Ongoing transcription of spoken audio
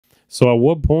So at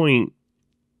what point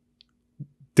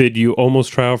did you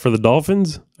almost try out for the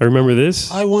Dolphins? I remember this.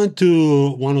 I went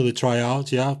to one of the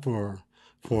tryouts, yeah, for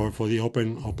the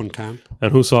open camp.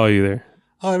 And who saw you there?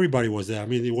 Oh, everybody was there. I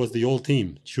mean, it was the old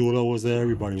team. Shula was there.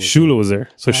 Everybody was Shula there. was there.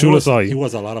 So Yeah, Shula saw It you.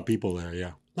 was a lot of people there,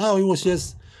 yeah. No, it was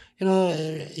just,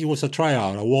 it was a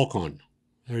tryout, a walk-on.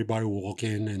 Everybody would walk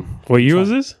in and... What year try. was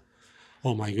this?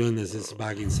 Oh, my goodness. It's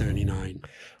back in 79.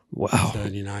 Wow.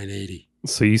 79, 80.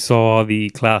 So you saw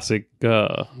the classic...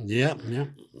 Yeah, yeah.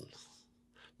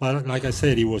 But like I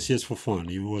said, it was just for fun.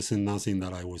 It wasn't nothing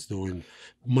that I was doing.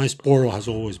 My sport has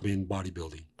always been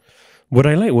bodybuilding. What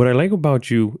I like about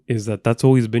you is that that's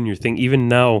always been your thing. Even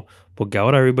now, porque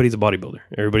ahora everybody's a bodybuilder.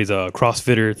 Everybody's a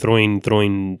CrossFitter,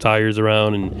 throwing tires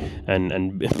around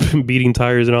and beating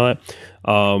tires and all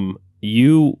that.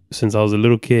 You, since I was a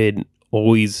little kid,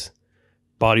 always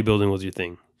bodybuilding was your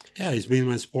thing. Yeah, it's been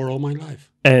my sport all my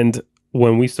life. And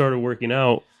when we started working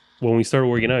out, you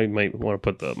might want to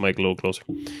put the mic a little closer.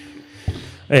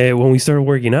 When we started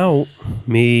working out,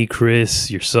 me, Chris,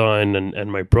 your son,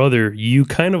 and my brother, you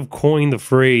kind of coined the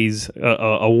phrase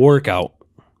a workout.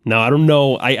 Now, I don't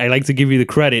know. I like to give you the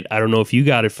credit. I don't know if you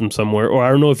got it from somewhere, or I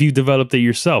don't know if you developed it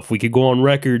yourself. We could go on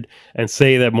record and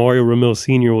say that Mario Ramil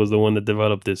Sr. was the one that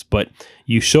developed this, but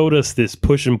you showed us this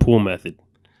push and pull method.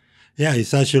 Yeah,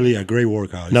 it's actually a great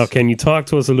workout. Now, can you talk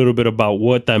to us a little bit about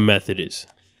what that method is?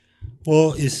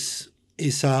 Well, it's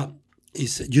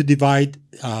you divide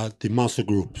the muscle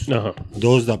groups.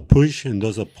 Those that push and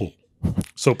those that pull.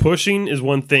 So pushing is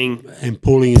one thing, and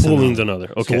pulling is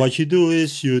another. Okay. So what you do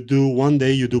is you do one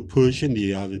day you do push and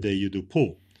the other day you do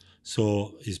pull.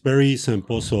 So it's very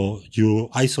simple. So you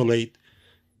isolate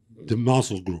the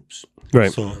muscle groups.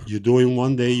 Right. So you're doing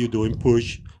one day you're doing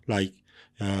push like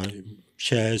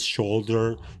chest,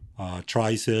 shoulder,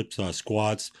 triceps,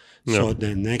 squats. So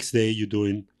the next day you're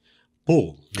doing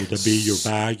pull. Would be your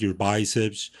back, your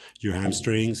biceps, your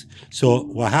hamstrings. So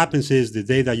what happens is the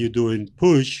day that you're doing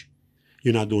push,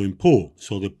 you're not doing pull.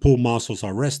 So the pull muscles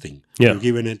are resting. Yeah. You're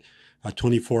giving it a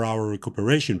 24-hour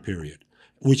recuperation period,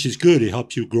 which is good. It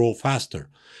helps you grow faster.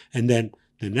 And then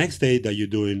the next day that you're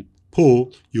doing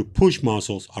pull, your push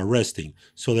muscles are resting.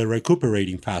 So they're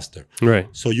recuperating faster. Right.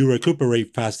 So you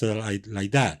recuperate faster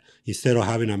like that. Instead of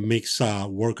having a mixed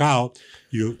workout,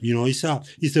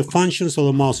 it's the functions of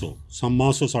the muscle. Some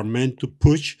muscles are meant to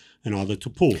push and others to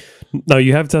pull. Now,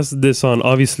 you have tested this on,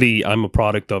 obviously, I'm a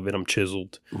product of it. I'm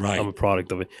chiseled. Right. I'm a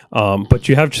product of it. But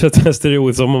you have tested it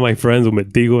with some of my friends, with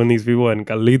Metigo and these people, and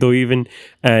Carlito even,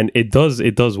 and it does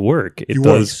work. It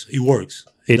works. It works.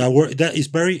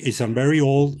 It's a very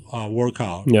old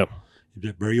workout. Yeah.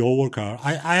 Very old workout.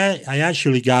 I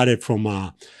actually got it from,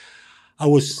 I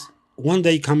was one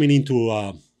day coming into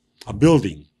a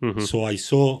building. So I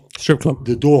saw strip club.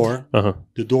 the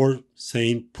door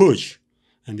saying push.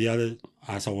 And the other,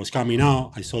 as I was coming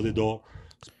out, I saw the door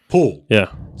pull.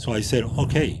 Yeah. So I said,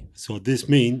 okay, so this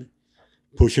means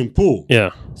push and pull.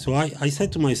 Yeah. So I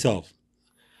said to myself,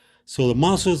 so the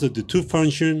muscles of the two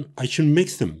function, I should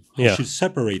mix them. I should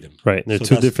separate them. Right. They're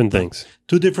two different things.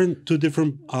 Two different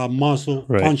muscle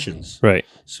functions. Right.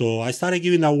 So I started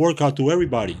giving that workout to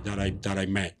everybody that I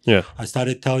met. Yeah. I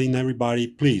started telling everybody,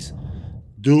 please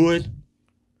do it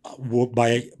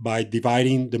by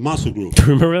dividing the muscle group.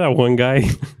 Remember that one guy?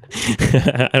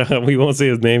 We won't say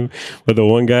his name, but the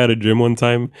one guy at a gym one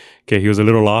time. Okay, he was a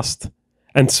little lost,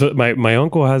 and so my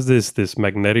uncle has this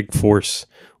magnetic force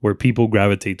where people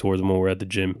gravitate towards him when we're at the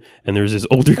gym. And there's this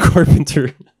older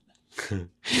carpenter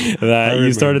that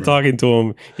you started talking to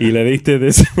him. Y le diste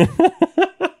this.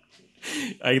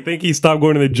 I think he stopped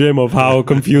going to the gym of how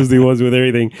confused he was with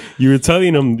everything. You were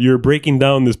telling him you're breaking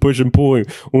down this push and pull.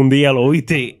 Un día lo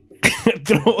oíste.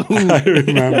 I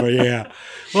remember, yeah.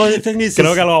 Well, the thing is,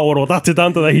 creo que lo alborotaste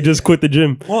tanto that he just quit the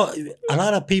gym. Well, a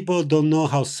lot of people don't know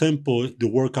how simple the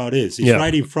workout is. It's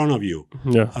right in front of you.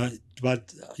 Yeah.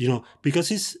 But,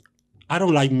 because I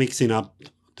don't like mixing up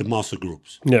the muscle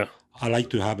groups. Yeah. I like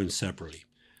to have them separately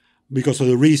because of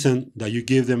the reason that you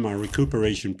give them a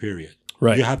recuperation period.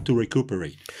 Right. You have to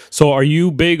recuperate. So are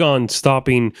you big on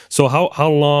stopping? So how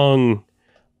long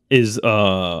is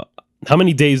how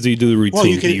many days do you do the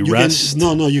routine? Well, do you rest?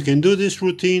 No, you can do this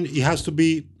routine. It has to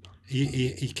be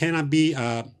it cannot be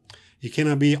odd.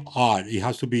 It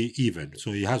has to be even.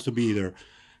 So it has to be either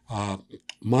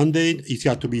Monday, it's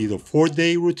got to be either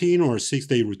 4-day routine or a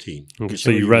 6-day routine. Okay,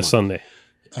 so you rest Sunday.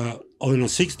 On a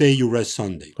 6th day, you rest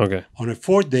Sunday. Okay. On a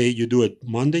 4th day, you do it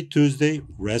Monday, Tuesday,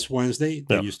 rest Wednesday,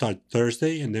 then you start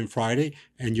Thursday and then Friday,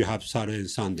 and you have Saturday and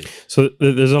Sunday. So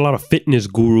there's a lot of fitness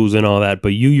gurus and all that,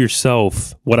 but you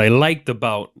yourself, what I liked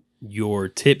about your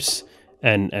tips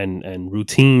and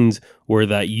routines were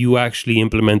that you actually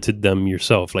implemented them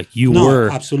yourself? Like you No, were.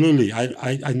 absolutely.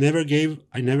 I never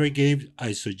gave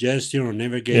a suggestion or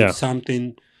never gave Yeah.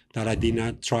 something that I did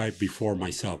not try before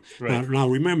myself. Right. Now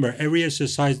remember, every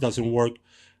exercise doesn't work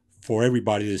for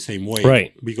everybody the same way.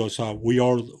 Right. Because we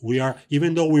are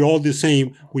even though we're all the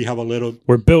same, we have a little.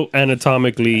 We're built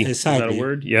anatomically. Exactly. Is that a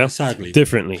word? Yeah. Exactly.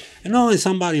 Differently. And only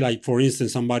somebody, like, for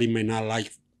instance, somebody may not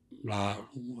like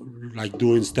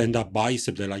doing stand-up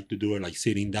bicep. They like to do it like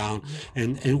sitting down.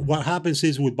 And what happens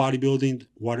is with bodybuilding,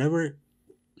 whatever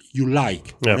you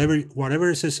like, Yeah. whatever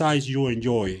exercise you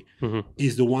enjoy,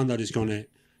 is the one that is going to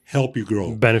help you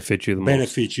grow, Benefit you the most.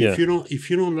 benefit you. Yeah. If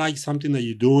you don't like something that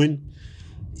you're doing,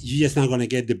 you're just not going to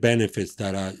get the benefits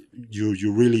that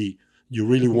you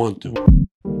really want to.